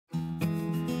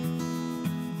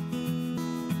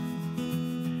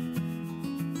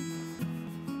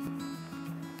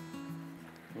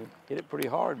Hit it pretty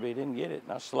hard, but he didn't get it.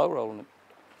 And I was slow rolling it.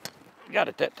 Got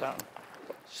it that time.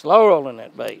 Slow rolling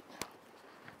that bait.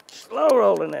 Slow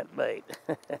rolling that bait.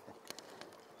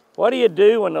 What do you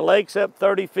do when the lake's up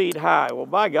 30 feet high? Well,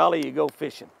 by golly, you go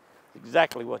fishing.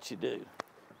 Exactly what you do.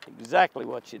 Exactly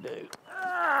what you do.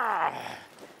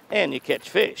 And you catch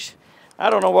fish. I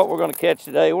don't know what we're going to catch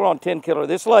today. We're on 10 kilo.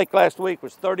 This lake last week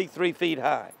was 33 feet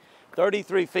high.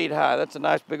 33 feet high. That's a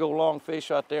nice big old long fish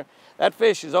right there. That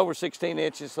fish is over 16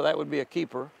 inches, so that would be a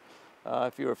keeper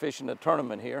if you were fishing a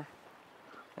tournament here.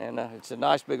 And it's a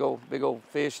nice big old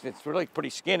fish. It's really pretty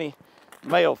skinny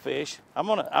male fish.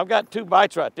 I've got 2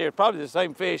 bites right there, probably the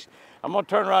same fish. I'm gonna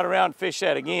turn right around and fish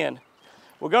that again.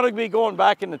 We're gonna be going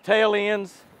back in the tail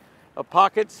ends of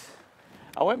pockets.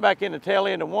 I went back in the tail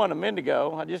end of one a minute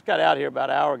ago. I just got out here about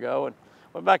an hour ago and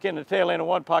went back in the tail end of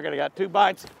one pocket. I got 2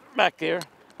 bites back there.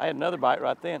 I had another bite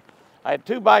right then. I had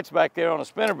 2 bites back there on a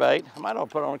spinnerbait. I might have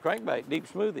put on a crankbait, deep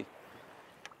smoothie.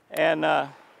 And I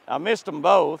missed them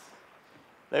both.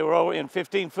 They were over in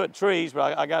 15-foot trees,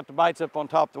 but I got the bites up on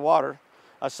top of the water.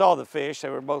 I saw the fish. They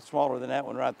were both smaller than that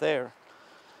one right there.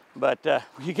 But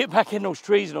when you get back in those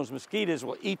trees and those mosquitoes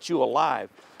will eat you alive.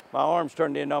 My arms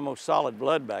turned into almost solid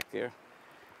blood back there.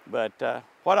 But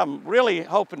what I'm really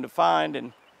hoping to find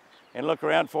and look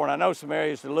around for, and I know some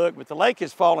areas to look, but the lake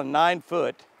has fallen 9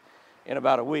 foot in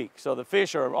about a week. So the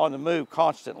fish are on the move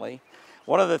constantly.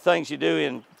 One of the things you do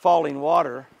in falling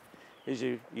water is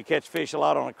you catch fish a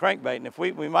lot on a crankbait. And if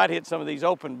we might hit some of these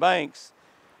open banks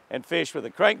and fish with a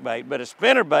crankbait, but a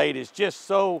spinnerbait is just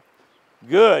so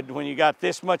good when you got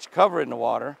this much cover in the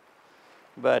water.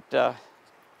 But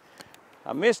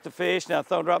I missed the fish, and I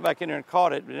threw it right back in there and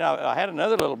caught it. But I had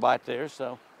another little bite there,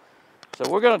 so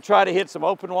we're gonna try to hit some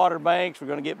open water banks. We're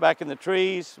gonna get back in the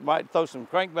trees, might throw some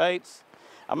crankbaits.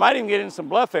 I might even get in some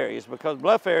bluff areas, because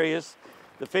bluff areas,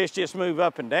 the fish just move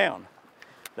up and down.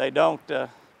 They don't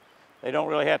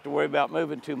really have to worry about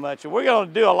moving too much. And we're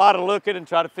gonna do a lot of looking and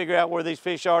try to figure out where these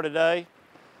fish are today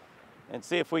and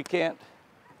see if we can't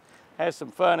have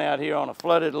some fun out here on a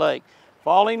flooded lake.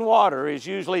 Falling water is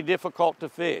usually difficult to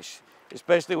fish,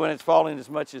 especially when it's falling as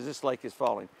much as this lake is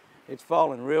falling. It's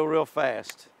falling real, real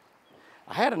fast.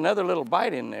 I had another little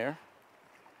bite in there,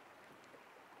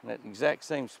 in that exact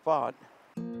same spot.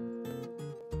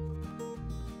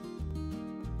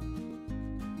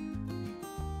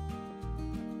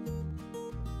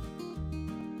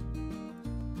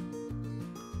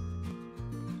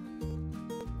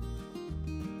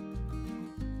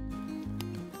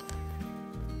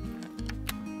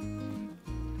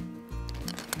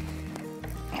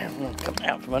 I'm gonna come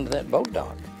out from under that boat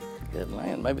dock. Good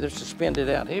land. Maybe they're suspended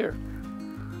out here.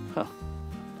 Huh.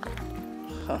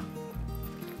 Huh.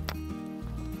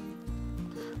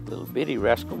 Little bitty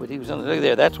rascal, but he was under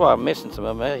there. That's why I'm missing some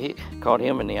of them. He caught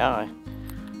him in the eye.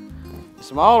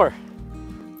 Smaller.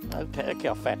 Look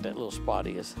how fat that little spot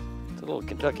is. It's a little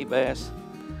Kentucky bass.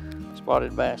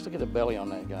 Spotted bass. Look at the belly on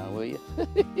that guy, will you?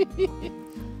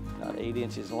 About 8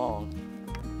 inches long.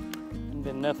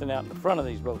 Been nothing out in the front of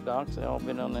these boat docks. They've all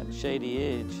been on that shady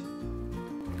edge.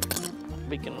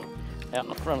 Speaking of out in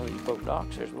the front of these boat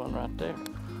docks, there's one right there.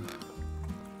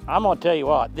 I'm gonna tell you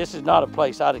what, this is not a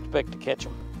place I'd expect to catch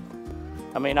them.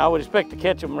 I mean, I would expect to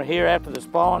catch them here after the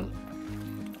spawn.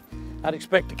 I'd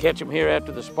expect to catch them here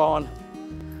after the spawn.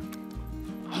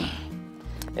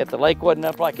 If the lake wasn't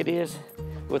up like it is,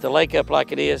 with the lake up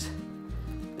like it is,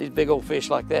 these big old fish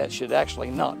like that should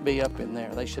actually not be up in there.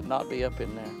 They should not be up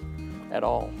in there at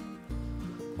all.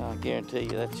 I guarantee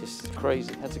you, that's just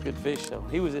crazy. That's a good fish though.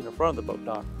 He was in the front of the boat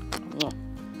dock.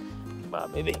 Bye,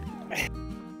 baby.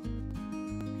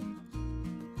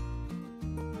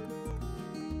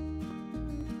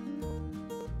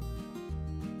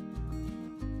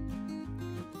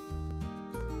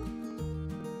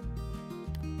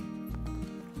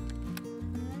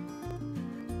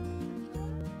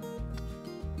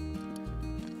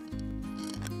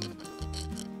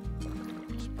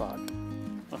 Spot.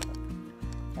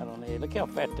 Out on the edge. Look how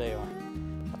fat they are.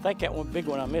 I think that one big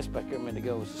one I missed back here a minute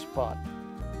ago was a spot.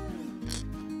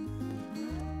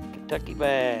 Kentucky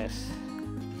bass.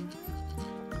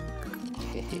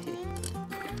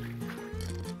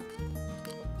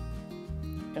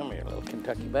 Come here, little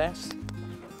Kentucky bass.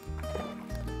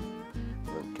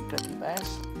 Little Kentucky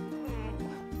bass.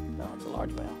 No, it's a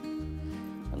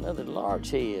largemouth. Another large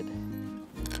head.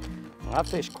 I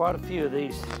fished quite a few of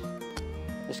these.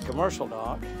 This commercial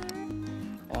dock.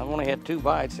 And I've only had 2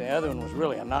 bites. The other one was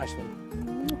really a nice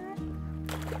one.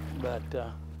 But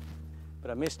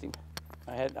I missed him.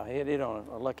 I had it on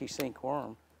a lucky sink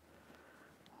worm.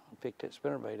 I picked that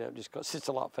spinnerbait up just because it's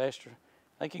a lot faster.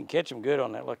 I think you can catch them good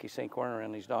on that lucky sink worm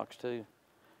around these docks too.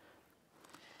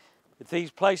 At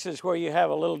these places where you have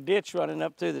a little ditch running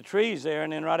up through the trees there,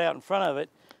 and then right out in front of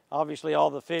it, obviously all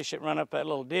the fish that run up that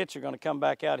little ditch are going to come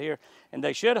back out here, and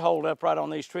they should hold up right on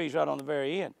these trees right on the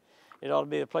very end. It ought to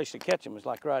be a place to catch them, is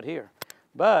like right here.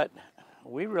 But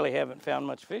we really haven't found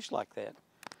much fish like that.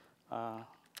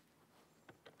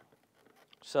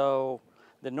 So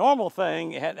the normal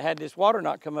thing, had this water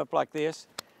not come up like this,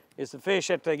 is the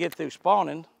fish, after they get through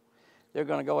spawning, they're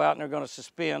going to go out and they're going to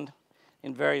suspend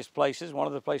in various places. One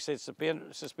of the places they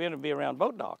suspend would be around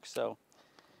boat docks. So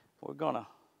we're going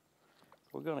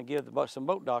to give some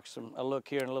boat docks a look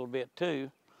here in a little bit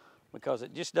too, because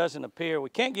it just doesn't appear.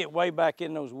 We can't get way back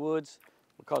in those woods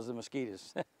because of the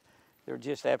mosquitoes. They're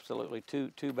just absolutely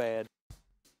too bad.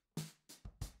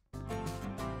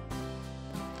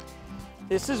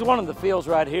 This is one of the fields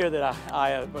right here that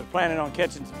I was planning on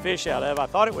catching some fish out of. I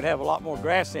thought it would have a lot more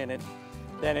grass in it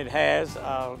than it has,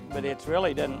 but it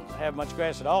really doesn't have much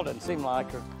grass at all, doesn't seem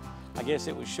like, or I guess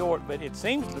it was short, but it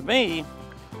seems to me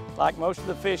like most of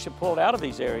the fish have pulled out of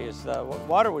these areas. The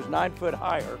water was 9 foot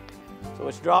higher, so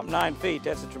it's dropped 9 feet.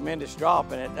 That's a tremendous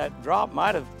drop, and that drop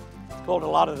might have pulled a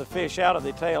lot of the fish out of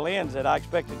the tail ends that I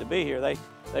expected to be here.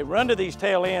 They run to these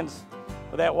tail ends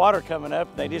with that water coming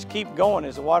up. They just keep going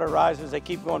as the water rises. They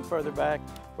keep going further back,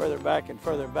 and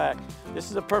further back. This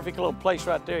is a perfect little place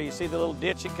right there. You see the little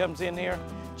ditch that comes in here,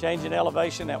 changing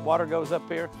elevation, that water goes up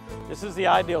here. This is the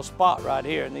ideal spot right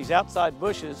here. And these outside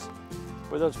bushes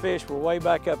where those fish were way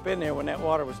back up in there when that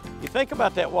water was, you think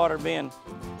about that water being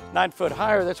 9 foot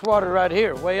higher, that's water right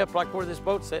here, way up like where this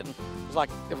boat's sitting. It's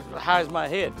like as high as my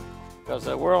head, because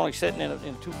we're only sitting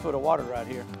in 2 foot of water right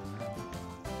here.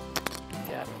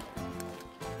 Got him.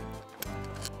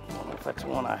 I don't know if that's the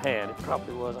one I had. It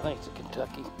probably was. I think it's a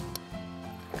Kentucky.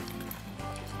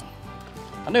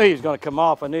 I knew he was going to come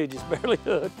off. I knew he just barely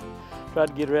hooked. Tried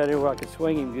to get around here where I could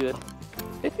swing him good.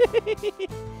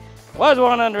 Was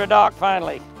one under a dock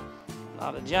finally.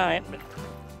 Not a giant, but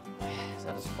is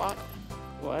that a spot?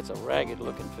 Well, that's a ragged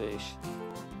looking fish.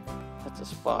 That's a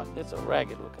spot. It's a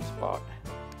ragged looking spot.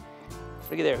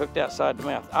 Look at there, hooked outside the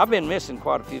mouth. I've been missing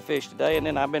quite a few fish today, and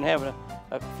then I've been having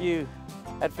a few.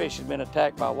 That fish has been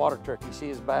attacked by a water turkey. See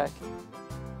his back?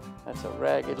 That's a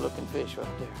ragged looking fish right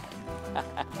there.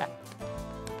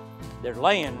 They're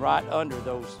laying right under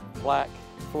those black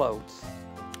floats,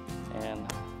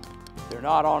 and they're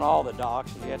not on all the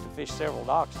docks. You have to fish several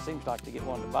docks, it seems like, to get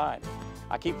one to bite.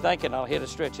 I keep thinking I'll hit a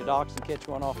stretch of docks and catch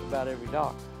one off about every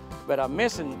dock, but I'm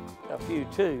missing a few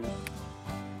too.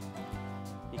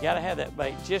 You got to have that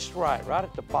bait just right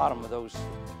at the bottom of those,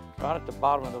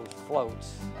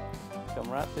 floats.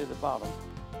 Come right through the bottom.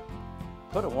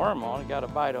 Put a worm on it, got a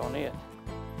bite on it.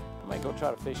 I may go try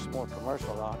to fish some more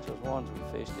commercial docks. Those ones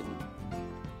we fished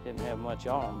didn't have much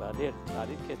on them, but I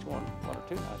did catch one or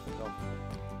two nice ones on.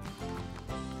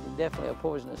 Definitely a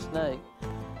poisonous snake.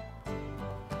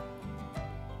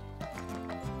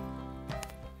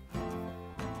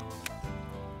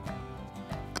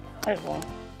 There's one.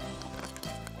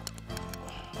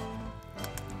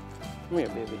 Come here,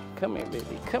 baby. Come here,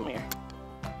 baby. Come here.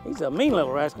 He's a mean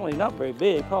little rascal. He's not very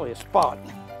big, probably a spot.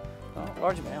 Oh,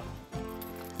 largemouth.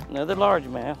 Another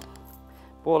largemouth.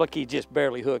 Boy, look, he just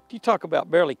barely hooked. You talk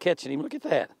about barely catching him. Look at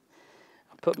that.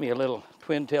 I put me a little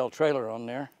twin-tail trailer on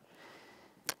there.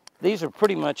 These are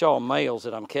pretty much all males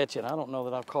that I'm catching. I don't know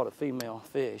that I've caught a female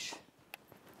fish.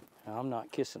 Now, I'm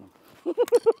not kissing them.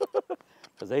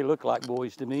 Because they look like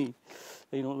boys to me.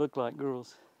 They don't look like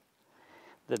girls.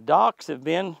 The docks have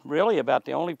been really about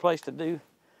the only place to do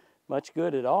much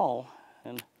good at all.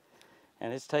 And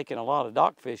it's taken a lot of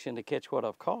dock fishing to catch what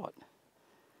I've caught.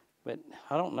 But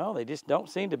I don't know, they just don't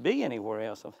seem to be anywhere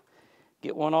else. I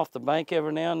get one off the bank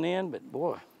every now and then, but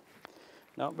boy,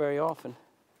 not very often.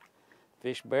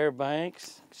 Fish bare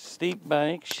banks, steep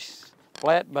banks,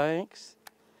 flat banks.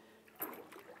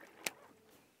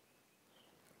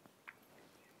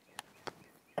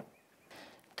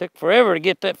 Took forever to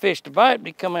get that fish to bite, but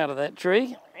he come out of that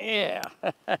tree. Yeah.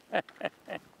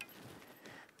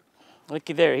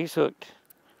 Looky there, he's hooked.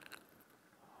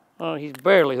 Oh, he's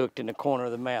barely hooked in the corner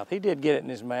of the mouth. He did get it in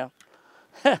his mouth.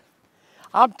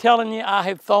 I'm telling you, I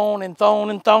have thrown and thrown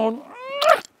and thrown.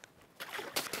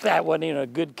 That wasn't even a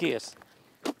good kiss.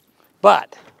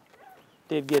 But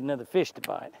did get another fish to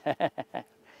bite.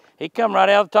 He come right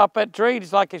out of the top of that tree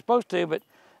just like he's supposed to, but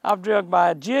I've drugged by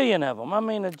a jillion of them. I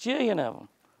mean, a jillion of them.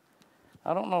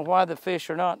 I don't know why the fish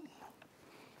are not.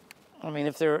 I mean,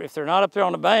 if they're not up there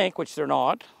on the bank, which they're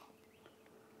not.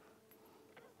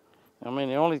 I mean,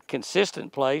 the only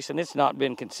consistent place, and it's not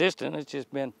been consistent, it's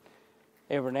just been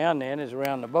every now and then, is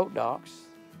around the boat docks.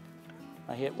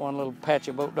 I hit one little patch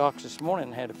of boat docks this morning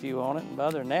and had a few on it, and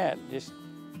other than that, just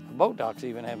a boat docks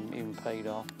even haven't even paid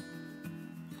off.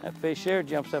 That fish there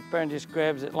jumps up there and just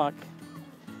grabs it like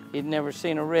he'd never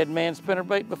seen a red man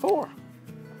spinnerbait before.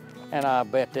 And I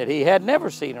bet that he had never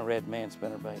seen a red man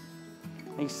spinnerbait.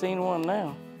 He's seen one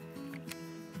now,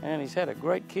 and he's had a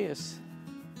great kiss.